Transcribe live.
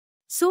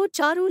So,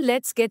 Charu,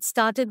 let's get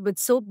started with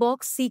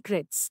Soapbox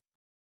secrets.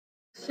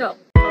 Sure.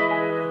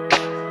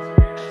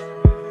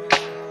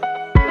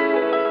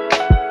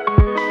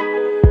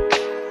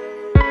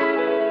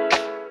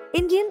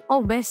 Indian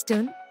or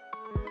Western?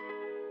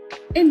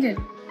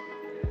 Indian.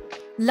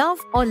 Love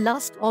or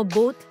lust or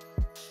both?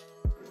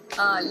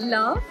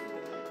 Love,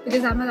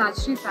 because I'm a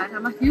Rajshri fan.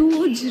 I'm a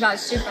huge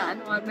Rajshri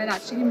fan और मैं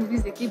राजश्री की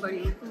movies देखी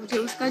बड़ी हूँ, तो मुझे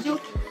उसका जो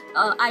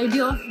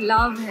idea of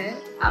love है,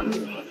 I'm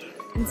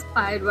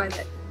inspired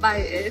by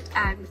it,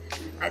 and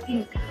I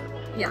think,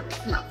 yeah,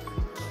 love.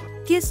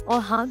 Kiss or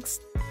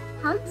hugs?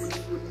 Hugs.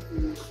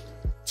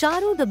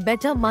 Charu, the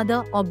better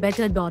mother or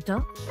better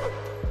daughter?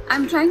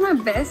 I'm trying my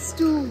best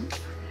to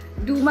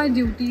do my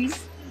duties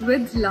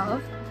with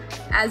love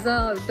as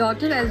a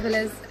daughter as well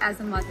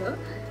as a mother.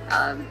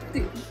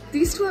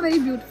 These two are very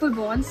beautiful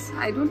bonds.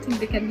 I don't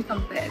think they can be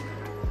compared.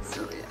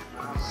 So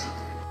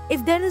yeah.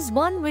 If there is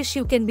one wish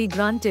you can be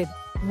granted,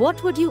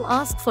 what would you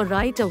ask for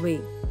right away?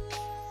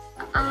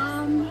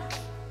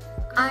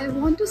 I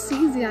want to see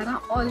Ziana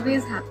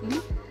always happy.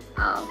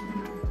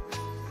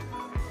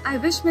 I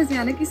wish मैं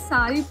Ziana की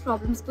सारी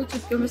problems को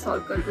चुटकियों में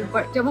solve कर दूँ,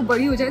 जब वो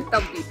बड़ी हो जाए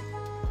तब भी.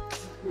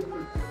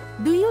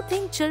 Do you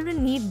think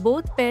children need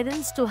both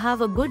parents to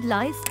have a good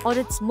life, or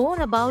it's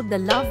more about the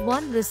love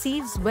one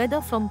receives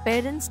whether from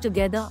parents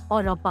together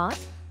or apart?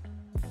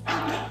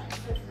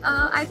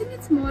 I think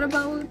it's more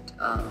about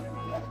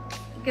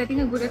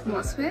getting a good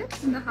atmosphere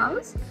in the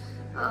house.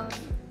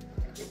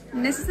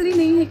 Necessary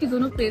नहीं है कि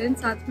दोनों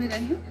parents साथ में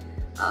रहें.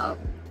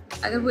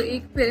 अगर वो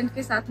एक parent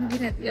के साथ में भी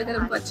रहती है, अगर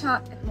उनको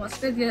अच्छा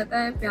atmosphere दिया जाता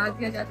है, प्यार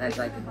दिया जाता है,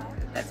 तो I think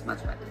that's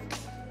much better.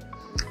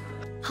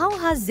 How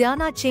has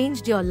Ziana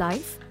changed your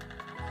life?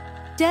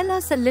 Tell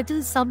us a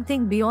little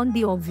something beyond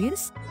the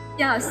obvious.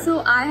 Yeah,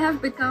 so I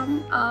have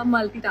become a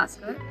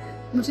multitasker.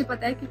 मुझे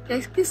पता है कि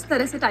किस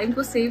तरह से टाइम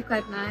को सेव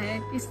करना है,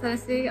 किस तरह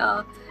से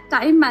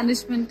टाइम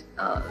मैनेजमेंट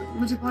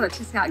मुझे बहुत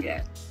अच्छे से आ गया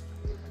है.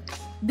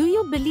 Do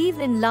you believe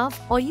in love,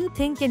 or you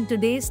think in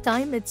today's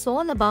time it's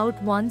all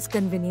about one's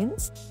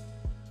convenience?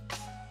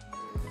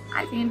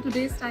 I think in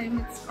today's time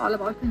it's all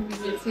about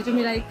convenience. ये जो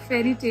मेरा एक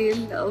fairy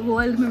tale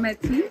world में मैं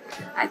थी,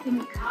 I think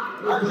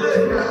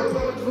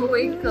वो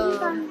एक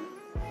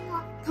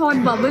थॉट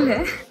बबल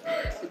है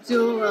जो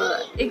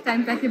एक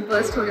टाइम पे आके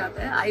बर्स्ट हो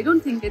जाता है. आई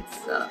डोंट थिंक इट्स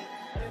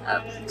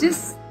जिस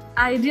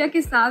आइडिया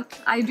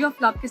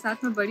ऑफ लव के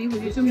साथ मैं बड़ी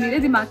हुई, जो मेरे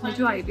दिमाग में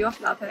जो आइडिया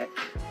ऑफ लव है,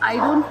 I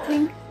don't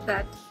think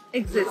that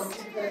exist.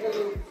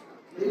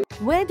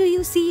 Where do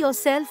you see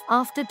yourself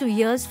after 2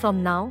 years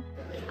from now?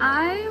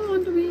 I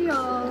want to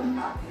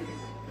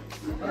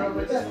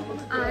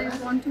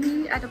be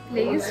at a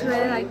place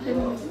where I can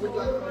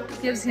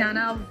give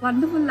Ziana a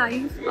wonderful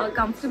life, a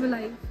comfortable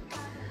life.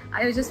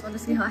 I just want to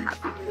see her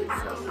happy.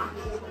 So.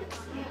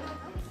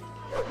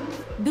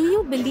 Do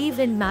you believe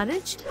in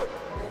marriage?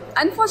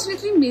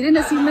 Unfortunately, मेरे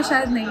नसीब में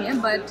शायद नहीं है,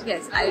 but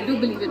yes, I do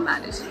believe in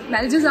marriage.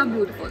 Marriages are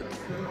beautiful.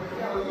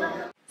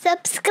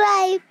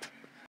 Subscribe.